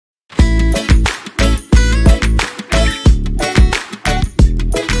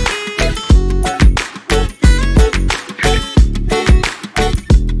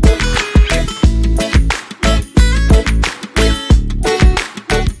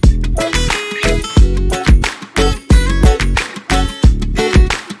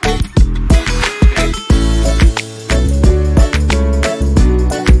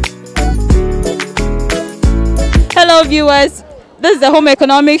viewers, this is the Home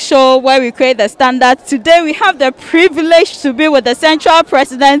Economics Show where we create the standard. Today we have the privilege to be with the Central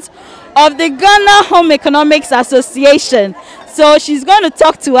President of the Ghana Home Economics Association. So she's going to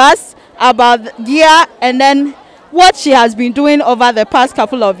talk to us about GEA and then what she has been doing over the past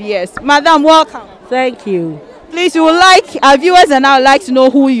couple of years. Madam, welcome. Thank you. Please, we would like, our viewers and I would like to know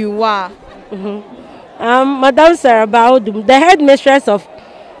who you are. Madam Sarah Baah-Odoom, the headmistress of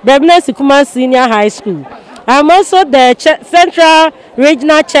Baah-Odoom Senior High School. I'm also the Central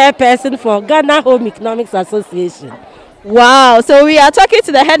Regional Chairperson for Ghana Home Economics Association. Wow, so we are talking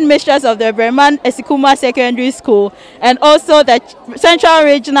to the headmistress of the Breman Esikuma Secondary School and also the Central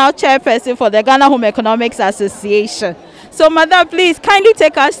Regional Chairperson for the Ghana Home Economics Association. So, Madam, please kindly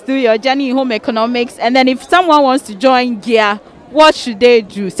take us through your journey in home economics, and then if someone wants to join GEA, what should they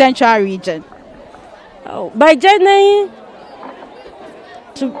do, Central Region? By journey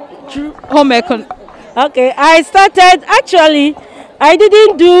to home economics. Okay, I started, actually, I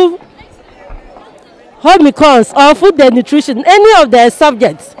didn't do home econs or food and nutrition, any of the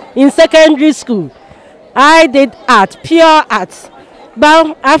subjects in secondary school. I did art, pure art.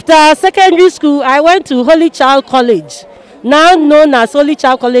 But after secondary school, I went to Holy Child College, now known as Holy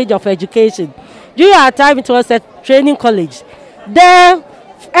Child College of Education. During our time, it was a training college. There,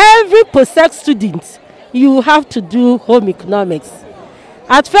 every post-sec student, you have to do home economics.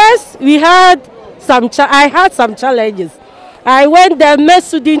 At first, we had I had some challenges. I went there, met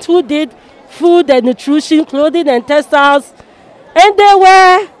students who did food and nutrition, clothing and textiles, and they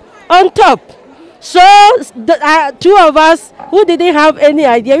were on top. So the two of us who didn't have any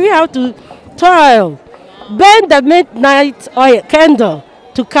idea, we have to toil, burn the midnight oil candle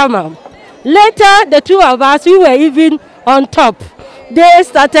to come out. Later, the two of us, we were even on top. They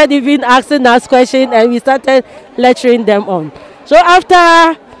started even asking us questions and we started lecturing them on. So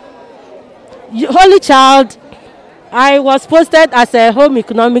after Holy Child, I was posted as a home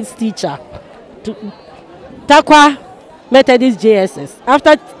economics teacher to Takwa Methodist JSS.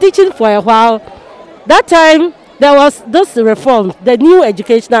 After teaching for a while, that time there was this reform, the new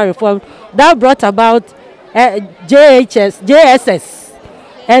educational reform that brought about JSS.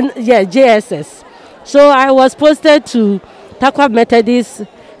 So I was posted to Takwa Methodist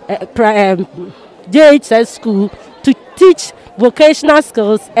JHS school to teach vocational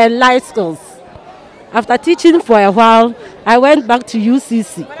skills and life skills. After teaching for a while, I went back to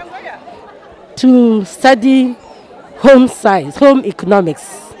UCC to study home science, home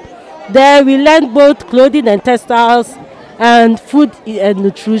economics. There we learned both clothing and textiles and food and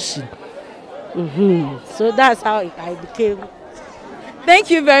nutrition. So that's how I became. Thank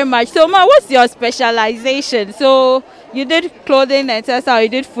you very much. So, Ma, what's your specialization? So, you did clothing and textiles, you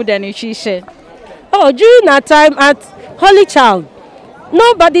did food and nutrition. Oh, during our time at Holy Child,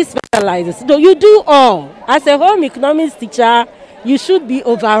 nobody specializes. No, you do all. As a home economics teacher, you should be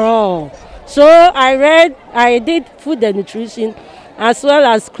overall. So I did food and nutrition as well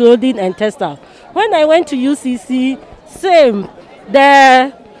as clothing and textile. When I went to UCC, same.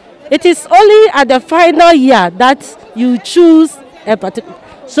 It is only at the final year that you choose a particular.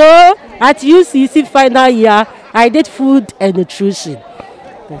 So at UCC final year, I did food and nutrition.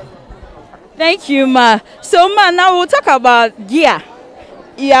 Thank you, Ma. So, Ma, now we'll talk about GEA.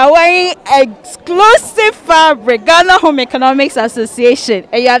 You are wearing exclusive fabric, Ghana Home Economics Association,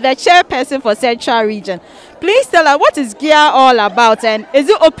 and you are the chairperson for Central Region. Please tell us, what is GEA all about, and is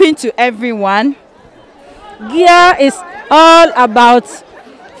it open to everyone? GEA is all about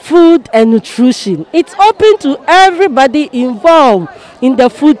food and nutrition. It's open to everybody involved in the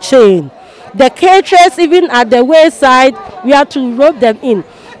food chain. The caterers, even at the wayside, we have to rope them in.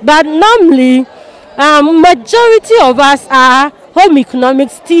 But normally, majority of us are home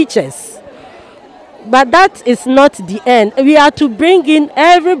economics teachers. But that is not the end. We are to bring in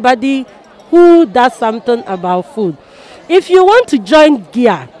everybody who does something about food. If you want to join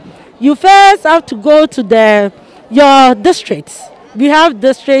GEA, you first have to go to your districts. We have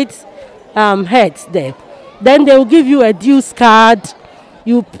district heads there. Then they will give you a dues card.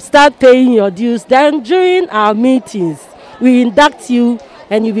 You start paying your dues. Then during our meetings, we induct you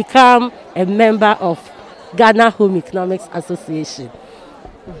and you become a member of Ghana Home Economics Association.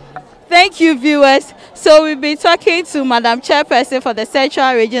 Thank you, viewers. So we've been talking to Madam Chairperson for the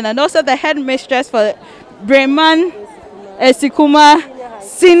Central Region and also the headmistress for Breman Esikuma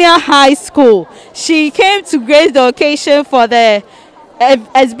Senior High School. She came to grace the occasion for the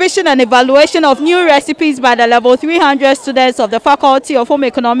exhibition and evaluation of new recipes by the level 300 students of the Faculty of Home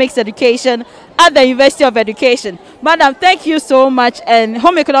Economics Education at the University of Education. Madam, thank you so much, and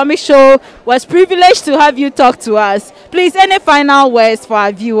Home Economics Show was privileged to have you talk to us. Please, any final words for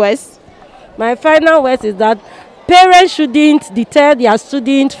our viewers? My final words is that parents shouldn't deter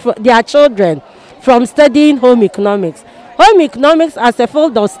their children from studying home economics. Home economics as a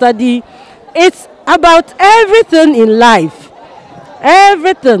field of study, it's about everything in life.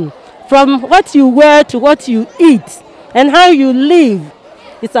 Everything, from what you wear to what you eat and how you live.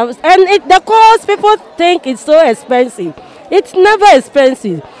 The course, people think it's so expensive. It's never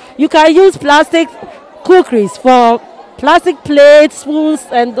expensive. You can use plastic cookeries for plastic plates, spoons,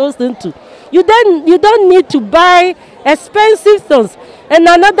 and those things too. You don't need to buy expensive things. And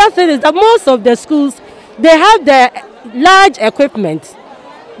another thing is that most of the schools, they have the large equipment.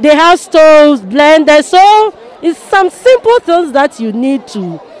 They have stoves, blenders, so it's some simple things that you need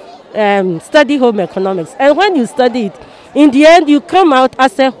to study home economics. And when you study it, in the end, you come out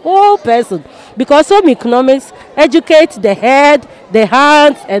as a whole person, because home economics educates the head, the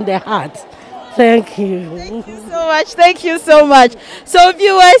hands, and the heart. Thank you. Thank you so much. Thank you so much. So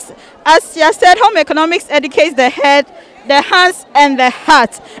viewers, as you said, home economics educates the head, the hands, and the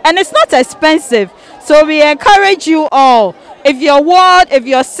heart. And it's not expensive. So we encourage you all. If your ward, if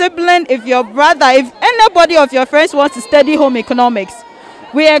your sibling, if your brother, if anybody of your friends wants to study home economics,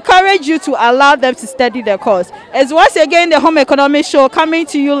 we encourage you to allow them to study the course. It's once again the Home Economics Show coming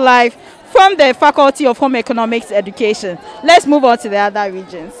to you live from the Faculty of Home Economics Education. Let's move on to the other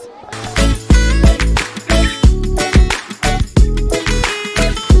regions.